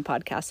listen to my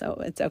podcast,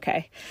 so it's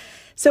okay.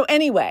 So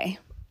anyway,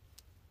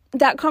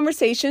 that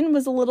conversation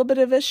was a little bit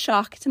of a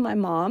shock to my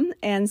mom.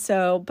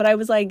 But I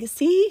was like,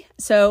 see,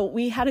 so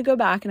we had to go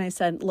back and I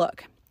said,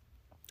 look,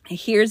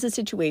 here's the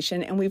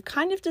situation. And we've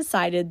kind of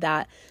decided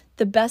that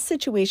the best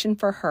situation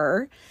for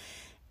her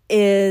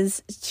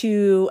is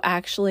to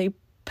actually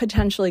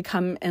potentially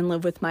come and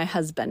live with my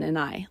husband and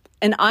I.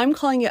 And I'm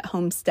calling it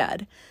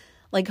homestead,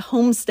 like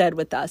homestead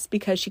with us,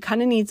 because she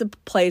kind of needs a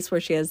place where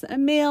she has a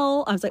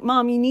mail. I was like,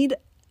 Mom, you need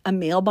a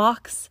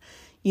mailbox.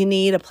 You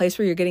need a place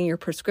where you're getting your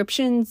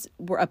prescriptions,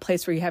 a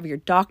place where you have your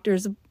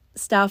doctor's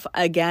stuff.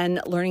 Again,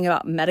 learning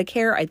about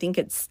Medicare, I think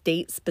it's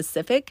state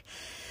specific.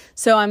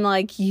 So I'm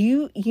like,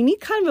 you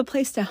need kind of a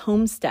place to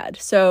homestead.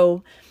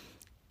 So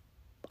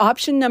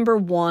option number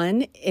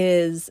 1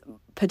 is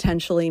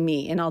potentially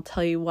me. And I'll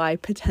tell you why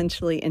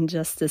potentially in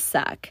just a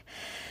sec.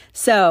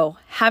 So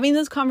having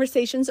those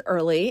conversations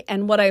early,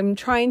 and what I'm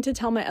trying to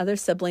tell my other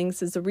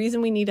siblings is the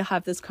reason we need to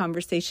have this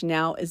conversation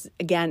now is,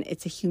 again,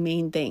 it's a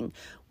humane thing.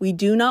 We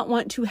do not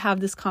want to have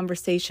this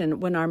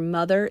conversation when our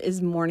mother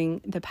is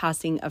mourning the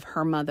passing of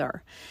her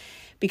mother.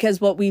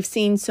 Because what we've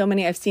seen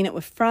I've seen it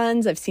with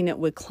friends, I've seen it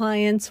with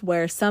clients,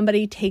 where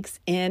somebody takes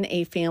in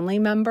a family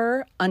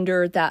member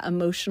under that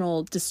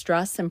emotional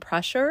distress and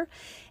pressure,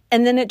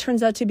 and then it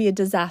turns out to be a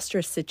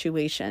disastrous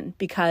situation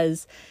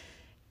because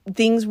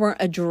things weren't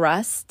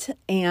addressed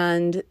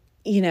and,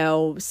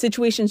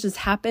 situations just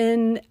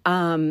happen,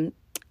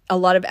 a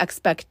lot of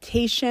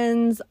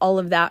expectations, all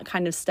of that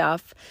kind of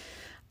stuff.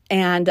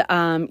 And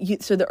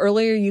so the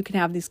earlier you can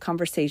have these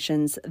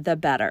conversations, the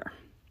better.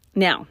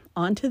 Now,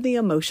 on to the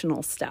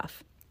emotional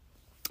stuff.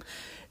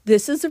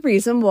 This is the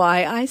reason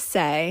why I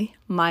say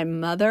my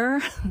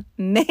mother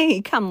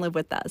may come live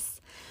with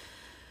us.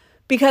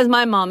 Because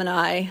my mom and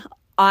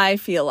I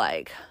feel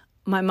like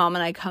my mom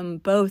and I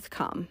both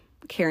come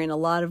carrying a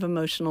lot of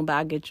emotional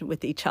baggage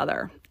with each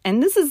other.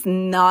 And this is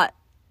not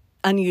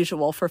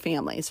unusual for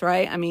families,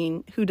 right? I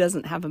mean, who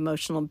doesn't have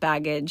emotional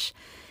baggage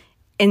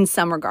in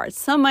some regards?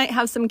 Some might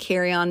have some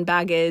carry-on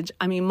baggage.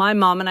 I mean, my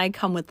mom and I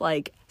come with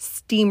like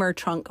steamer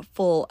trunk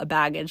full of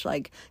baggage,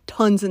 like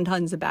tons and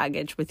tons of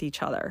baggage with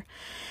each other.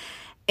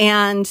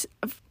 And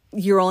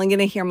you're only going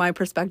to hear my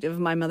perspective.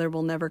 My mother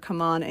will never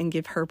come on and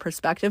give her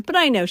perspective, but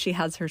I know she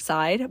has her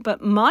side.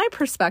 But my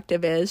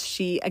perspective is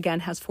she,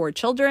 again, has 4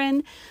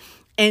 children.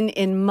 And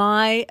in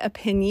my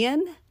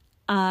opinion,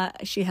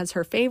 she has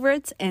her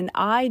favorites, and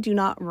I do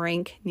not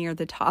rank near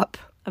the top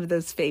of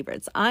those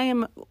favorites. I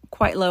am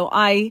quite low.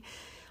 I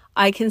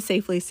can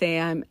safely say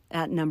I'm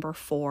at number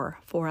 4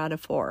 out of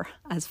 4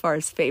 as far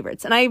as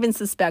favorites. And I even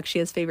suspect she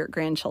has favorite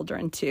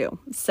grandchildren too.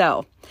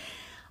 So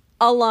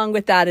along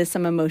with that is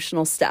some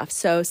emotional stuff.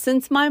 So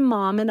since my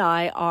mom and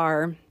I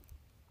are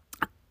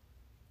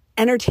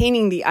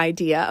entertaining the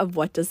idea of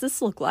what does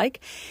this look like,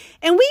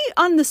 and we,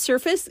 on the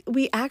surface,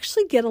 we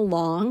actually get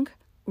along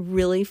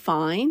really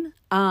fine.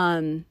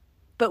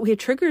 But we have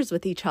triggers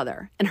with each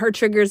other, and her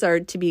triggers are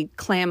to be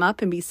clam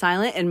up and be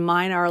silent. And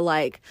mine are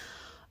like,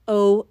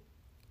 oh,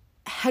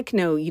 heck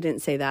no, you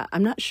didn't say that.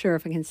 I'm not sure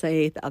if I can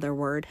say the other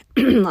word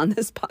on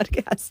this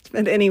podcast,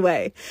 but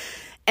anyway.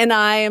 And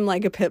I am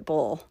like a pit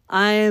bull.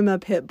 I am a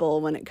pit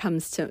bull when it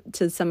comes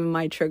to some of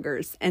my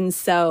triggers. And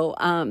so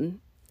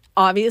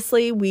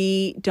obviously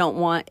we don't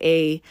want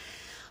a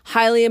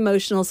highly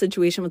emotional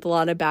situation with a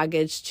lot of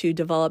baggage to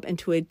develop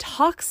into a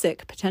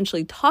toxic,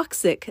 potentially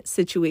toxic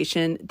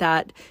situation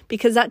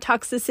because that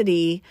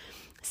toxicity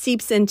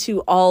seeps into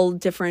all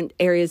different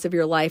areas of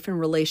your life and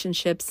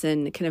relationships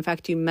and can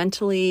affect you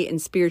mentally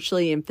and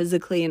spiritually and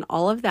physically and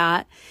all of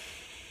that,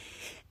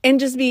 and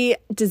just be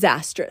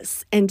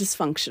disastrous and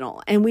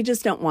dysfunctional. And we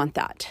just don't want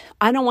that.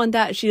 I don't want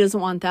that. She doesn't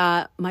want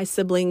that. My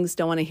siblings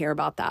don't want to hear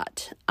about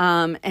that.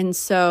 And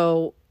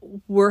so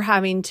we're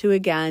having to,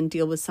 again,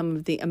 deal with some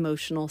of the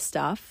emotional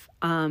stuff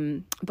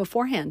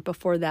beforehand,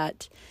 before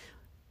that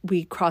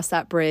we cross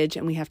that bridge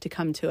and we have to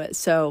come to it.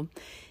 So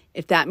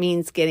if that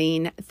means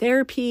getting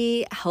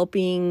therapy,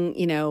 helping,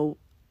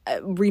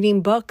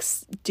 reading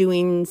books,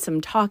 doing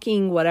some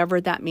talking,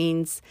 whatever that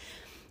means,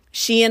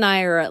 she and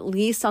I are at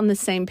least on the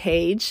same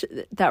page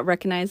that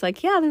recognize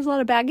there's a lot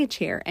of baggage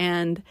here,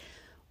 and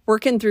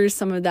working through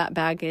some of that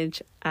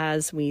baggage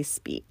as we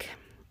speak.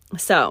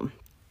 So,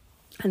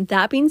 and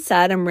that being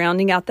said, I'm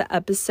rounding out the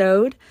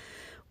episode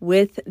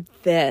with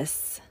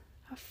this.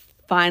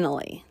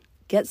 Finally,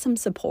 get some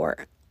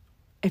support.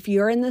 If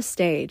you're in this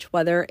stage,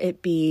 whether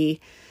it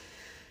be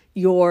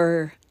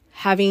you're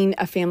having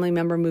a family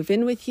member move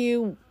in with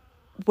you,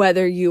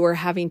 whether you are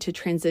having to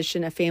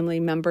transition a family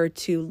member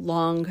to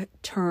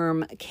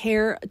long-term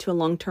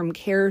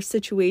care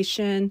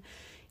situation,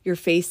 you're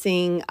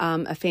facing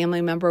a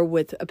family member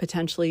with a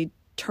potentially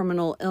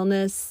terminal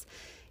illness,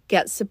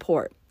 get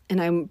support.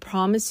 And I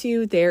promise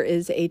you, there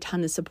is a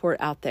ton of support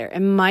out there.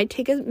 It might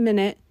take a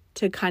minute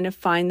to kind of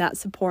find that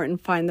support and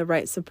find the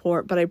right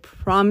support, but I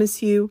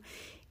promise you,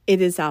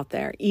 it is out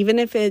there. Even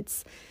if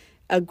it's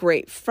a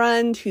great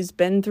friend who's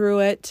been through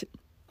it.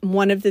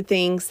 One of the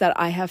things that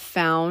I have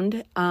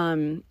found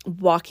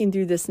walking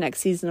through this next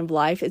season of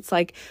life, it's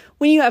like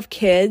when you have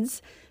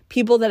kids,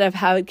 people that have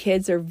had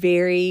kids are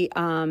very,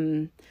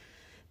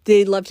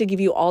 they love to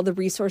give you all the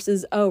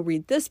resources. Oh,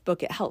 read this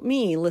book, it helped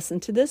me. Listen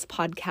to this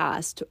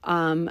podcast,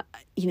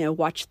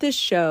 watch this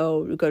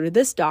show, go to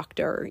this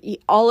doctor,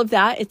 all of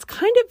that. It's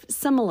kind of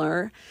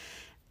similar.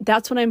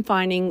 That's what I'm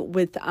finding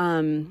with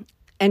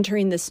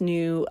entering this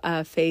new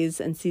phase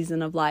and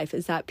season of life,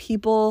 is that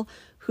people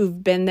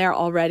who've been there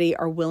already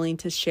are willing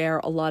to share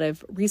a lot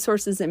of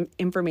resources and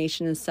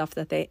information and stuff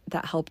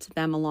that helped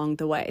them along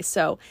the way.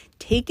 So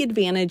take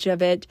advantage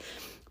of it,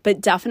 but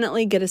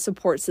definitely get a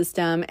support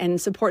system. And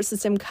support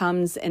system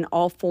comes in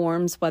all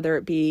forms, whether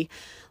it be,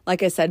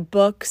 like I said,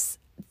 books,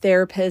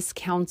 therapists,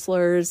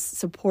 counselors,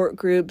 support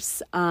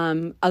groups,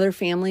 other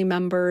family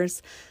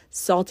members,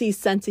 salty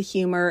sense of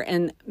humor,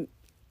 and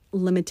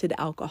limited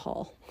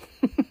alcohol.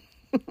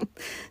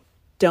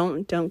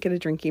 Don't get a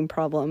drinking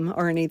problem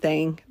or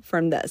anything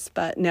from this,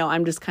 but no,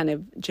 I'm just kind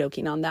of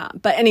joking on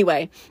that. But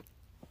anyway,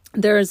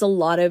 there is a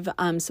lot of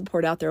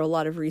support out there, a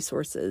lot of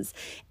resources.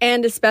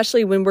 And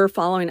especially when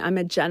I'm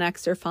a Gen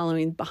Xer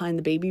following behind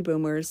the baby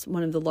boomers,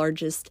 one of the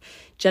largest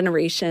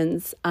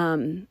generations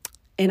in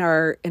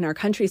our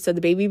country. So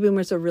the baby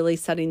boomers are really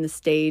setting the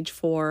stage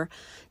for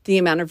the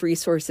amount of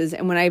resources.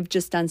 And when I've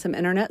just done some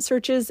internet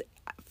searches,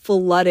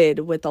 flooded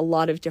with a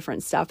lot of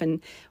different stuff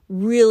and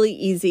really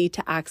easy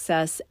to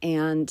access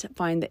and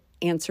find the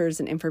answers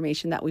and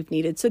information that we've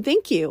needed. So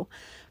thank you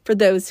for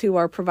those who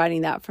are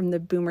providing that from the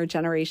boomer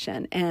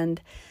generation. And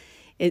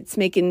it's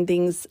making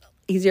things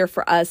easier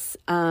for us,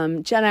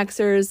 Gen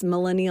Xers,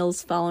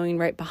 millennials following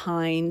right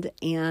behind.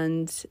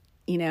 And,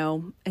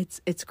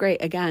 it's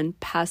great. Again,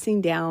 passing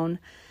down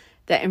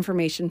that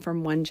information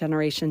from one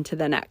generation to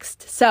the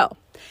next. So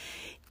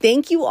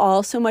thank you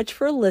all so much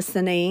for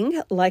listening.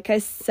 Like I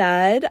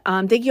said,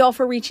 thank you all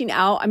for reaching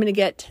out. I'm going to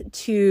get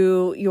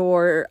to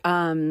your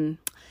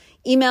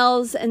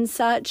emails and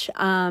such.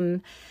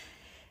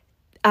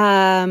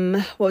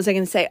 What was I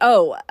going to say?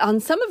 Oh, on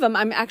some of them,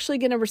 I'm actually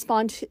going to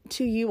respond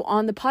to you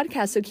on the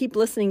podcast. So keep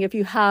listening. If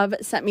you have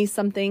sent me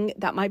something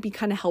that might be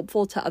kind of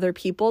helpful to other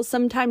people.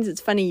 Sometimes it's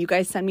funny. You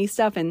guys send me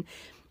stuff and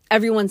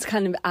everyone's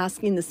kind of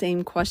asking the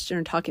same question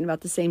or talking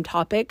about the same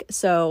topic.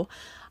 So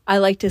I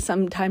like to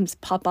sometimes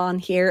pop on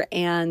here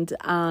and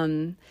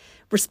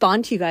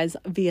respond to you guys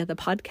via the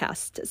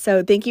podcast.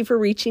 So thank you for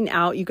reaching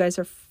out. You guys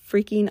are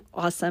freaking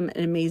awesome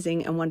and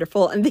amazing and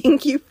wonderful. And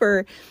thank you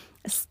for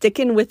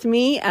sticking with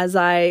me as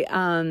I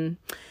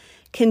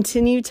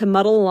continue to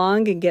muddle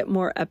along and get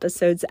more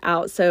episodes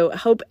out. So I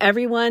hope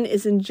everyone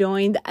is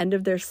enjoying the end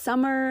of their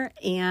summer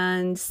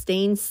and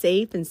staying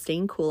safe and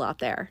staying cool out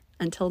there.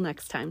 Until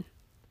next time.